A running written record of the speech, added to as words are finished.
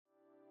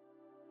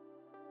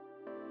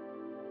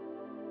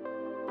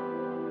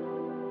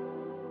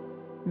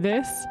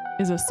This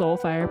is a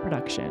Soulfire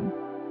production.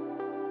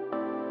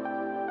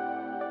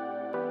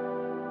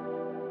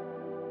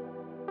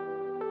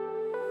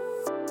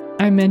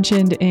 I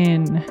mentioned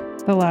in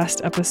the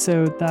last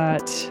episode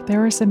that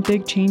there were some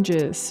big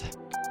changes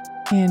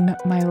in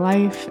my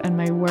life and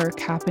my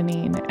work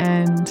happening,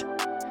 and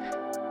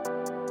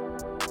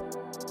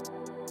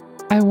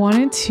I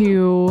wanted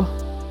to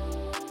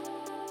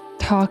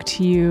talk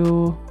to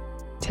you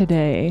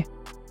today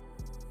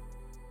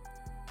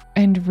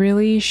and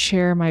really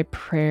share my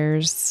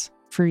prayers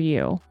for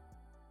you.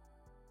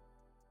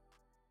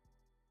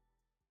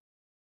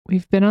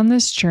 We've been on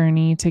this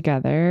journey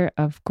together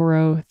of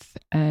growth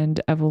and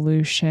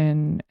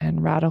evolution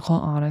and radical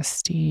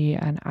honesty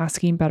and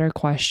asking better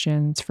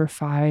questions for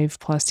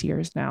 5+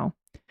 years now.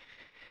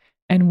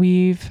 And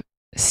we've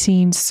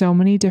seen so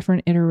many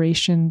different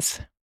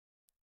iterations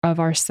of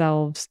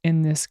ourselves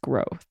in this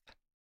growth.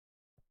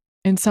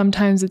 And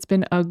sometimes it's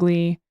been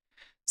ugly.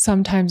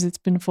 Sometimes it's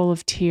been full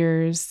of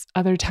tears.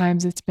 Other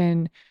times it's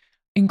been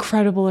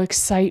incredible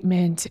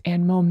excitement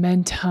and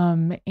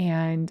momentum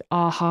and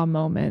aha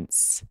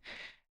moments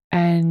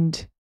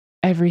and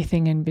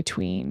everything in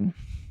between.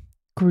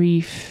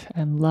 Grief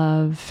and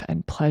love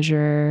and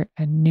pleasure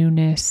and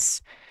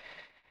newness.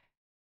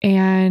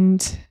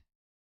 And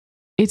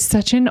it's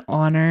such an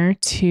honor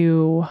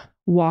to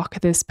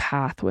walk this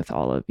path with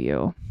all of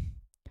you.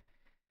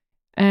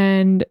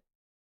 And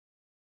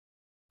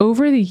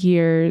over the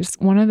years,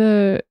 one of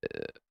the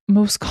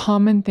most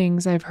common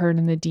things I've heard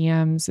in the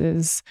DMs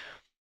is,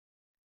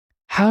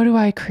 how do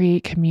I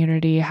create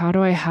community? How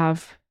do I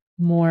have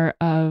more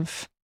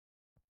of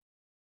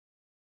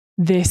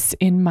this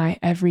in my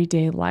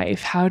everyday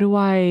life? How do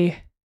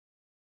I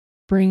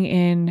bring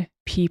in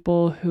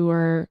people who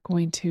are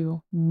going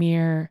to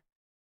mirror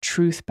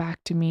truth back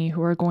to me,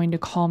 who are going to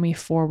call me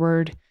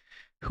forward,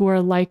 who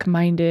are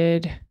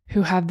like-minded,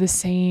 who have the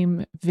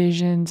same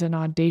visions and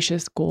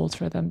audacious goals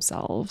for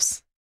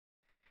themselves?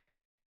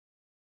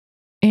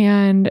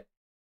 And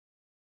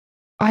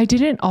I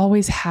didn't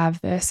always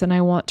have this, and I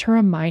want to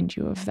remind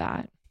you of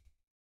that.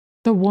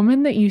 The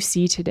woman that you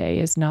see today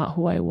is not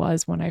who I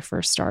was when I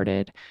first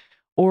started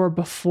or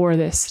before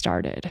this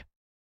started.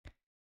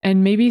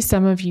 And maybe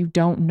some of you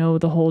don't know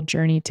the whole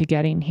journey to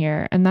getting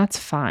here, and that's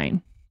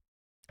fine.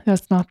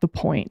 That's not the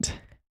point.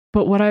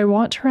 But what I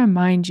want to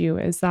remind you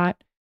is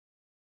that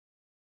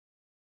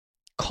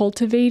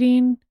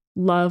cultivating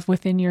love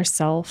within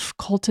yourself,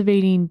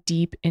 cultivating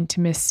deep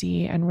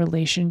intimacy and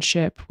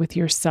relationship with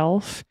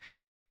yourself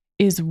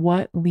is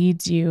what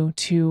leads you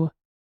to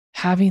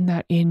having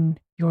that in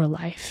your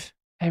life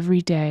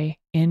every day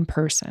in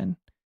person.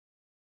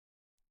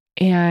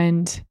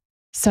 And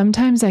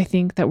sometimes I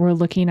think that we're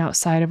looking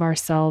outside of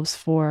ourselves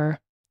for,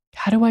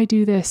 how do I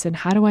do this? And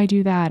how do I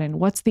do that? And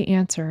what's the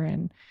answer?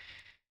 And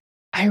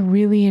I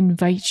really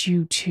invite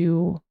you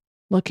to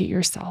look at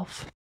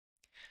yourself.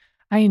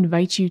 I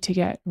invite you to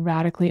get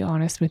radically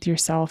honest with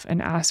yourself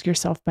and ask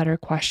yourself better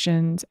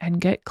questions and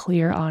get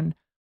clear on,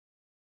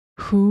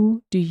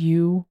 who do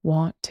you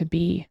want to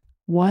be?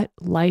 What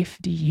life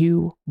do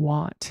you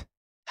want?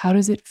 How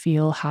does it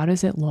feel? How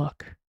does it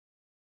look?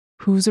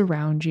 Who's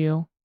around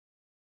you?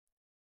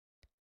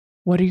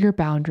 What are your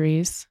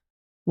boundaries?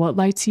 What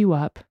lights you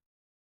up?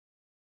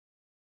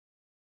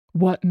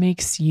 What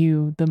makes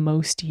you the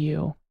most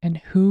you? And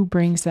who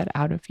brings that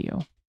out of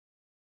you?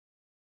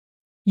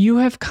 You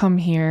have come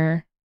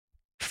here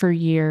for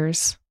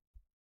years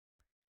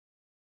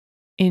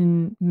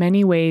in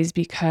many ways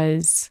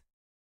because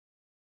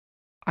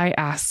I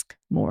ask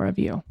more of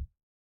you.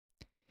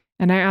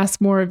 And I ask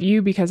more of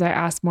you because I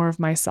ask more of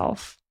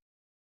myself.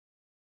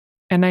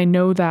 And I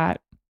know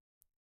that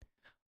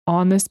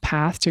on this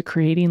path to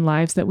creating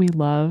lives that we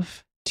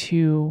love,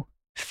 to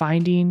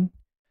finding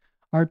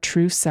our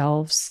true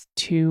selves,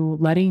 to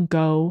letting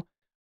go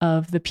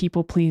of the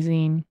people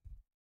pleasing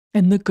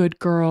and the good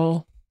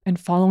girl and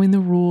following the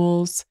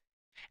rules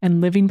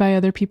and living by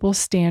other people's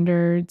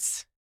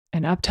standards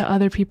and up to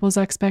other people's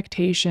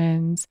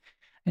expectations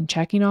and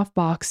checking off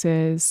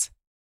boxes,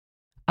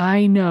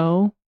 I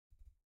know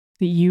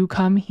that you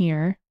come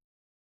here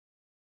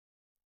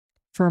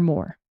for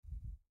more.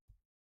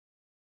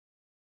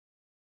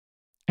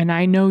 And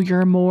I know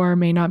your more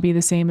may not be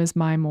the same as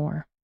my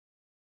more.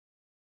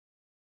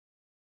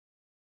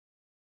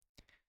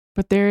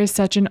 But there is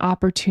such an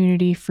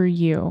opportunity for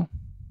you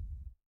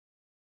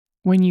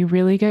when you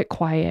really get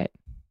quiet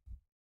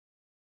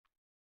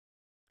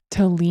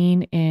to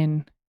lean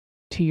in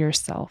to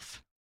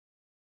yourself.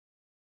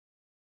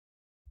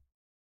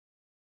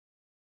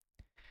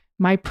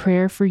 My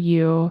prayer for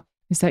you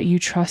is that you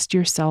trust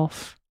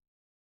yourself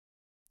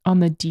on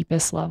the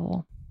deepest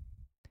level,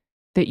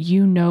 that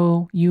you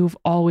know you've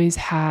always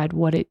had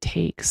what it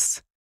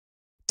takes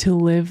to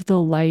live the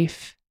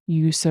life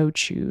you so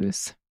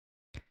choose,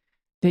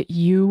 that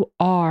you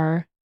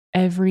are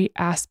every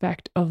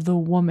aspect of the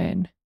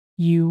woman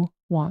you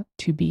want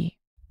to be,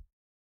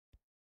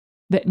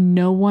 that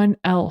no one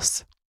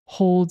else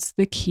holds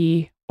the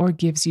key or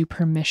gives you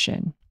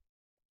permission,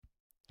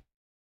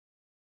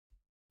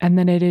 and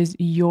that it is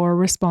your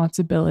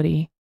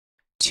responsibility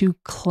to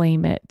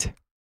claim it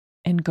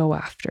and go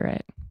after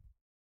it.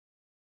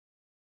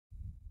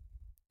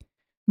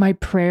 My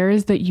prayer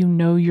is that you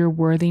know your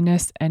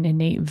worthiness and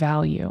innate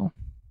value.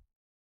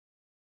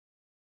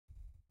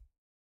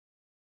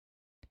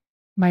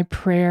 My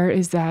prayer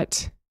is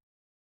that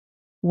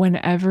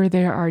whenever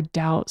there are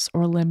doubts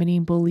or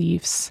limiting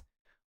beliefs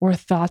or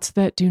thoughts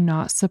that do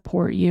not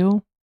support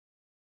you,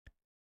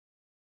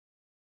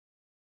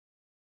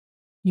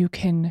 you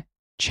can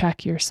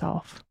check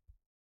yourself.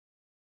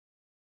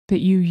 That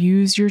you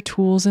use your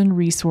tools and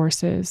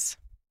resources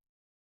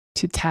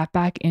to tap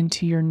back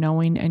into your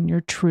knowing and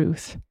your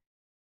truth.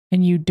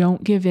 And you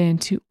don't give in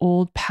to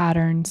old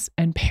patterns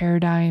and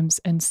paradigms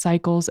and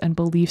cycles and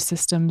belief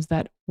systems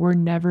that were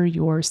never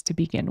yours to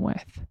begin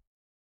with.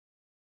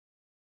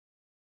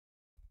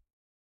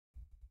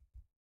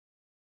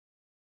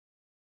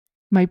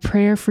 My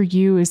prayer for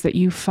you is that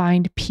you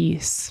find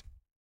peace,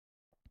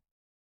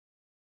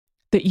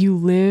 that you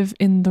live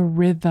in the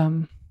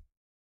rhythm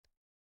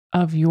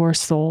of your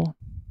soul,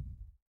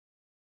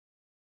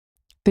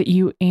 that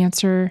you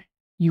answer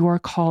your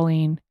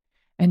calling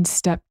and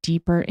step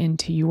deeper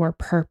into your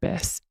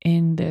purpose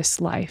in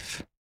this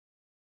life.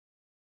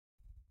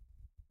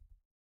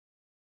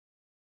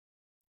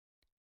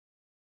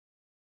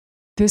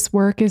 This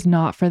work is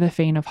not for the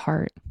faint of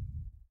heart.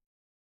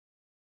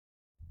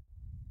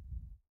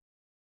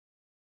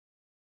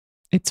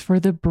 It's for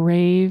the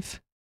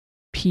brave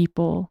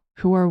people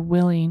who are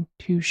willing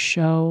to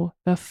show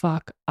the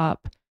fuck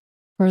up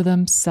for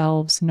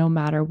themselves no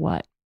matter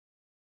what.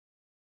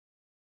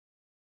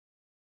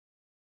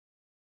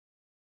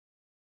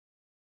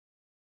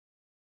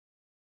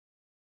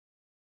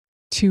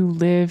 To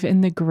live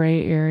in the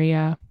gray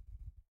area,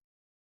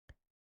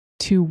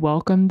 to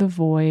welcome the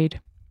void,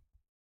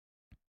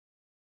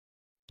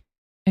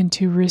 and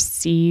to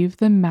receive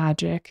the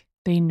magic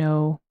they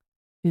know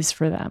is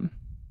for them.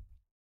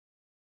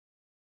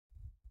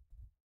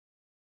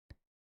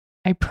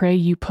 I pray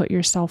you put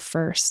yourself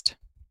first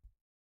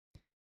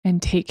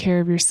and take care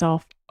of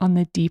yourself on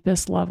the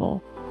deepest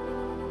level.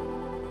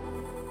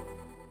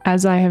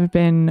 As I have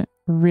been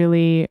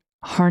really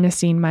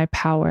harnessing my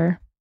power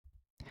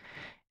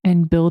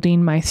and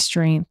building my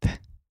strength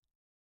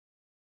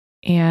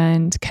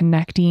and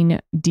connecting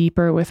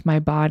deeper with my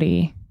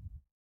body,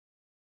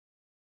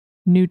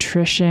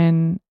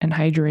 nutrition and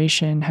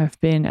hydration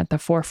have been at the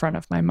forefront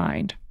of my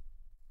mind.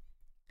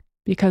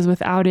 Because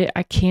without it,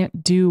 I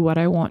can't do what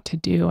I want to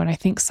do. And I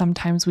think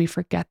sometimes we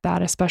forget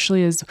that,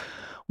 especially as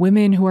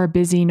women who are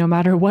busy, no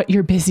matter what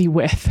you're busy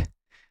with.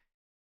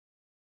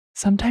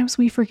 Sometimes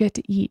we forget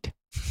to eat.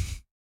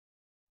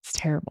 It's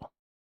terrible.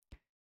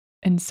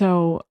 And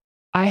so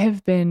I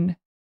have been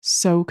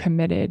so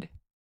committed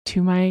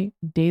to my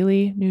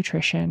daily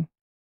nutrition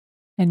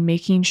and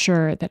making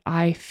sure that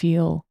I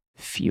feel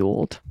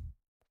fueled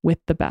with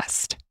the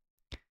best.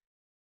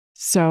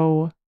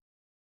 So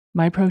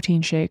my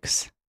protein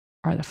shakes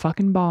are the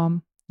fucking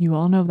bomb. You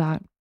all know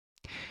that.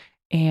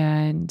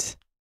 And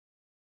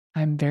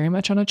I'm very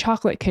much on a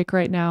chocolate kick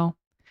right now.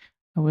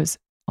 I was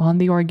on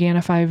the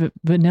Organifi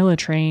vanilla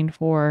train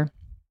for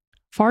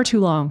far too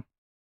long.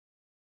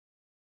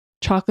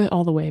 Chocolate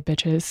all the way,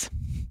 bitches.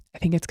 I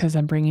think it's because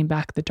I'm bringing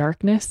back the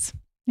darkness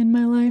in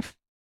my life.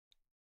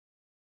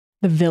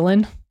 The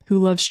villain who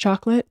loves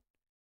chocolate.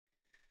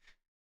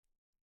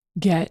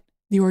 Get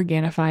the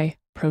Organifi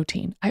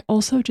protein. I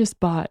also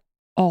just bought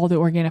all the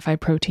Organifi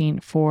protein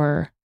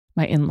for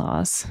my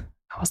in-laws.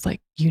 I was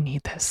like, you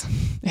need this.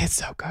 It's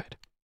so good.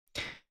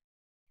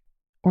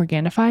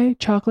 Organifi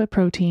chocolate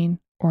protein,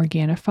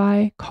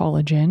 Organifi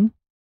collagen,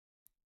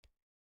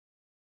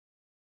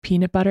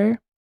 peanut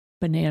butter,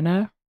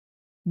 banana,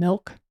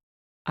 milk,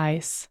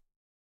 ice,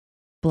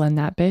 blend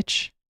that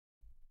bitch.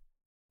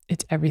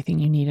 It's everything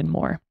you need and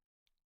more.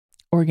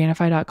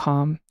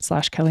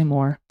 Organifi.com/Kelly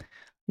Moore.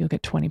 You'll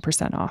get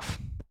 20% off.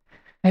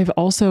 I've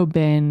also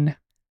been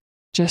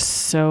just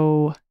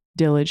so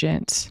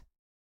diligent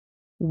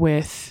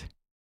with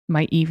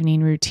my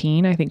evening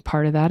routine. I think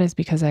part of that is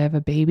because I have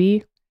a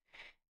baby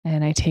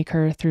and I take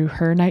her through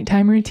her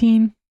nighttime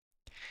routine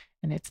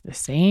and it's the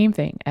same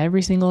thing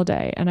every single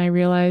day. And I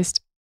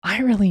realized I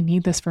really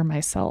need this for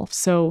myself.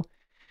 So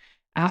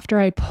after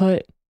I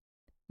put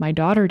my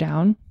daughter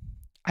down,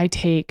 I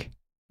take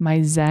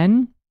my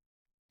Zen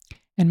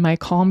and my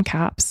Calm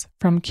caps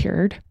from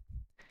Cured.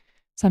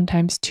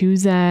 Sometimes 2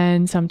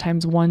 Zen,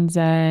 sometimes 1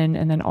 Zen,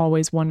 and then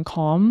always 1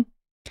 Calm.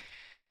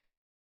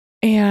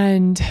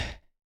 And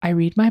I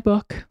read my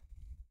book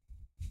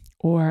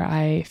or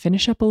I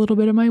finish up a little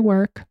bit of my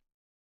work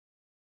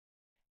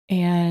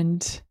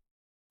and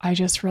I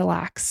just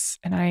relax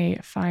and I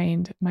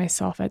find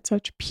myself at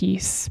such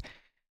peace.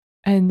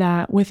 And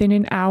that within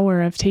an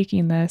hour of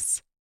taking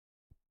this,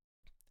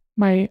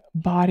 my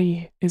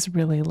body is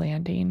really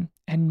landing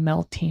and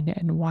melting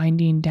and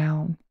winding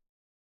down.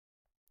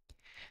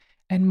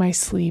 And my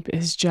sleep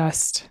is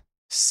just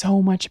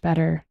so much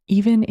better,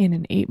 even in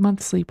an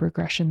 8-month sleep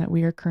regression that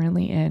we are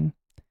currently in.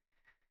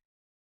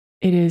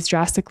 it is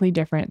drastically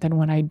different than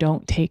when I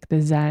don't take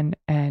the Zen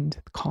and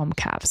Calm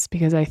Caps,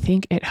 because I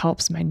think it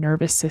helps my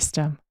nervous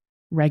system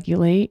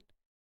regulate,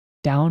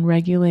 down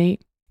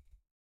regulate,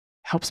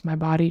 helps my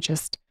body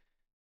just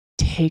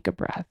take a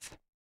breath.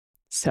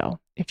 So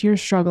if you're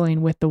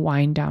struggling with the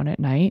wind down at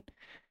night,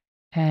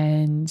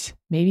 and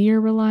maybe you're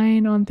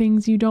relying on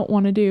things you don't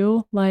want to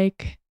do,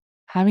 like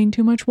having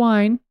too much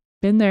wine,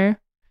 been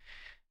there,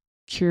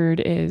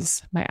 Cured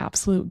is my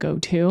absolute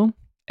go-to.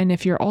 And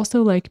if you're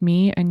also like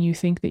me and you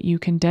think that you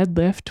can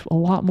deadlift a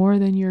lot more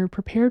than you're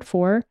prepared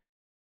for,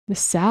 the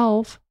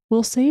salve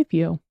will save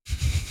you.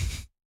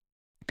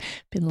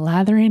 Been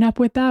lathering up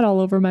with that all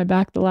over my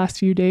back the last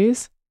few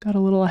days. Got a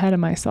little ahead of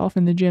myself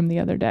in the gym the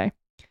other day.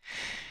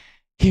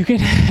 You can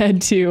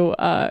head to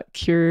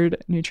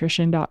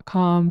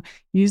curednutrition.com,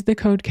 use the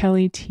code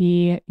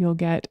KellyT. You'll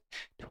get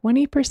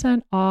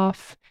 20%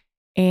 off,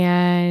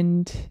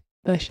 and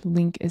the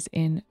link is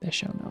in the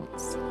show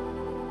notes.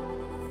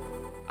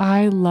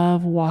 I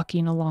love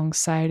walking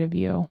alongside of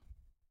you,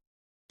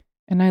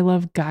 and I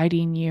love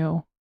guiding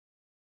you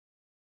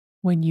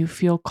when you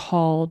feel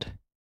called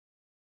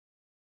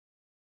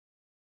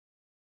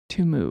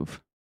to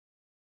move.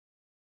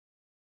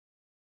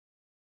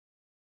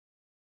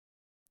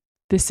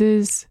 This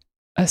is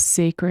a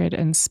sacred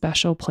and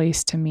special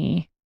place to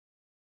me,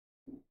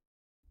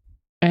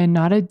 and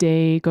not a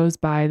day goes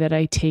by that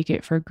I take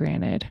it for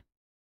granted.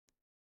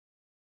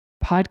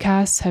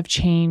 Podcasts have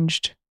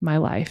changed my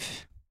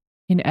life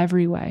in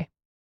every way.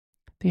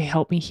 They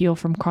help me heal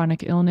from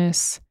chronic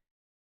illness.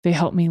 They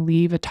help me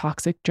leave a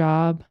toxic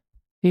job.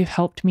 They've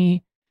helped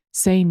me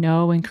say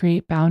no and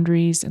create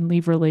boundaries and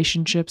leave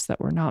relationships that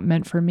were not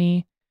meant for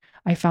me.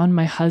 I found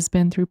my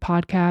husband through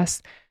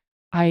podcasts.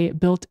 I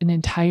built an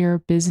entire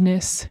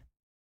business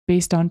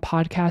based on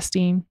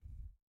podcasting.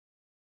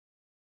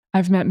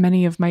 I've met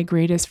many of my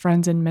greatest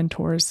friends and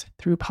mentors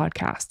through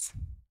podcasts.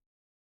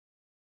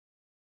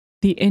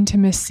 The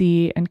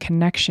intimacy and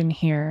connection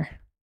here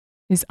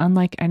is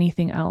unlike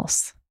anything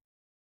else.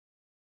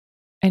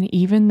 And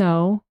even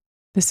though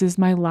this is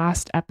my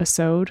last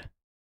episode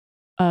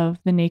of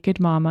The Naked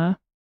Mama,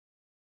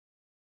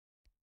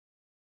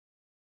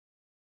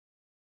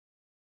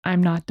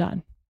 I'm not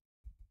done.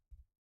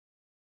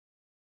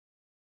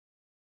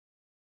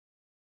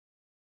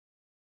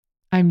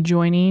 I'm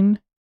joining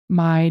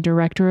my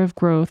director of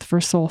growth for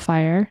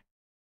Soulfire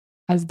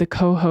as the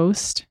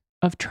co-host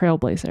of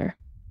Trailblazer.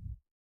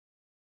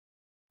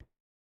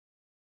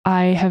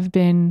 I have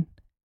been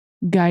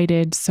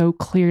guided so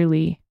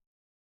clearly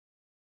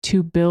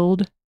to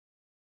build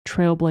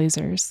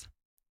trailblazers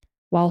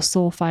while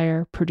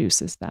Soulfire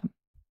produces them.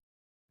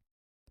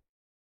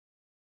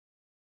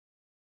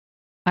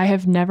 I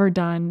have never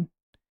done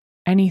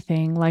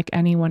anything like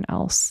anyone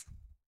else.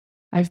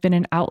 I've been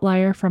an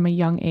outlier from a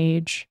young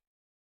age.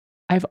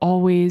 I've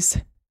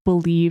always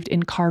believed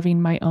in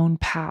carving my own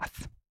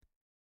path.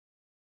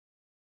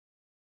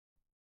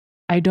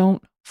 I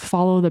don't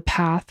follow the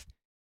path.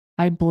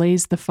 I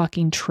blaze the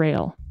fucking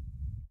trail.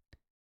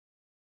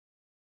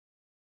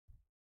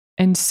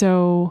 And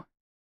so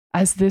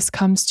as this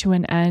comes to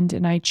an end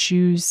and I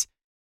choose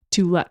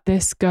to let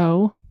this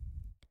go,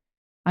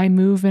 I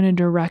move in a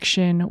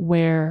direction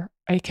where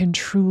I can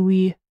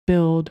truly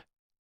build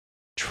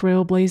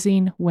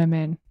trailblazing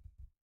women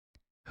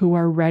who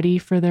are ready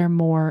for their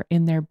more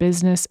in their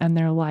business and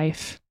their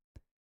life,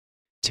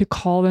 to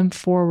call them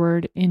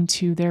forward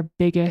into their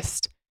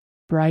biggest,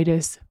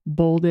 brightest,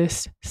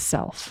 boldest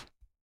self.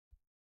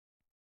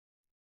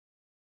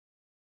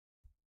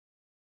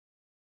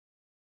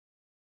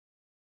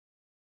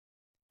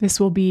 This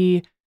will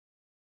be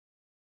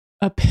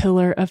a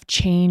pillar of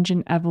change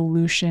and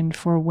evolution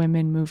for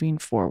women moving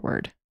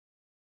forward.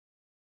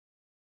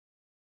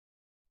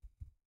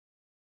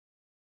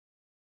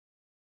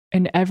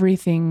 And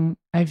everything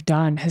I've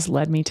done has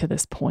led me to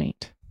this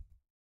point.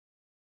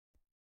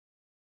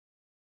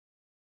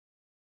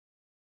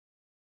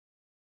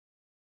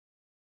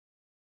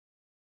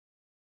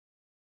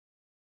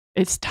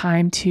 It's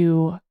time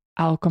to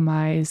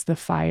alchemize the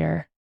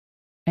fire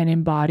and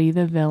embody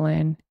the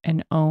villain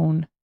and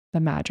own the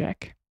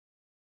magic.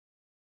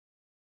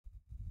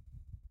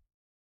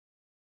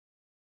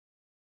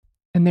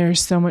 And there's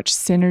so much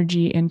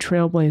synergy in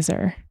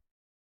Trailblazer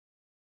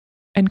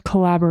and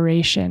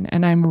collaboration,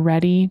 and I'm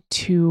ready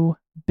to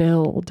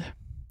build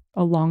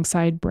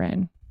alongside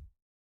Bryn.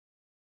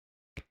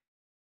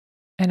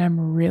 And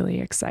I'm really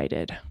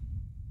excited.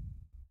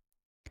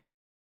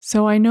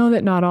 So I know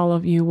that not all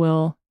of you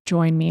will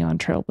join me on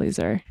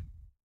Trailblazer.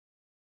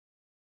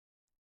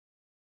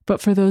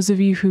 But for those of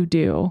you who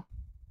do,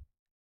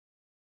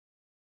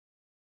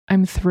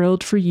 I'm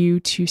thrilled for you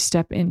to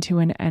step into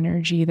an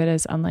energy that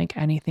is unlike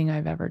anything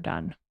I've ever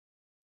done.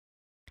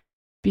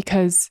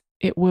 Because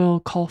it will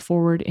call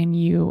forward in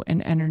you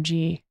an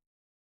energy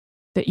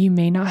that you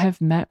may not have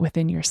met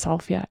within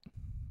yourself yet.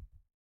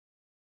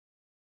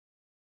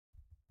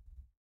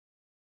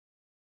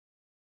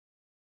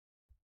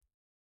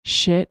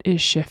 Shit is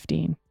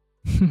shifting.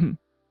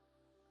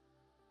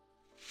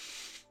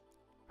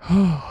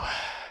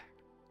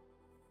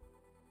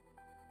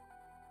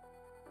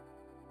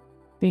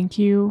 Thank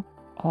you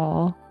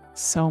all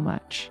so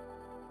much.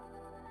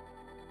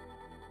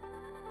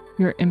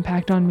 Your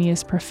impact on me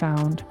is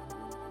profound,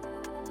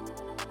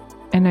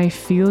 and I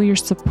feel your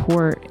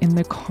support in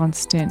the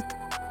constant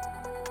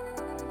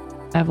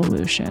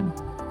evolution.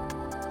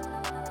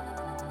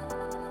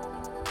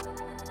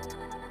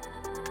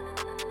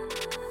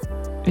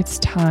 It's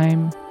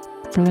time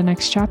for the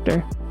next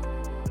chapter.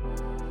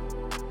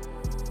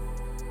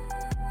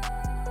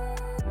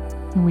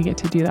 And we get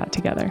to do that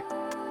together.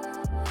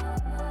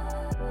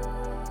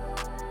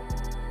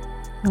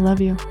 I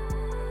love you.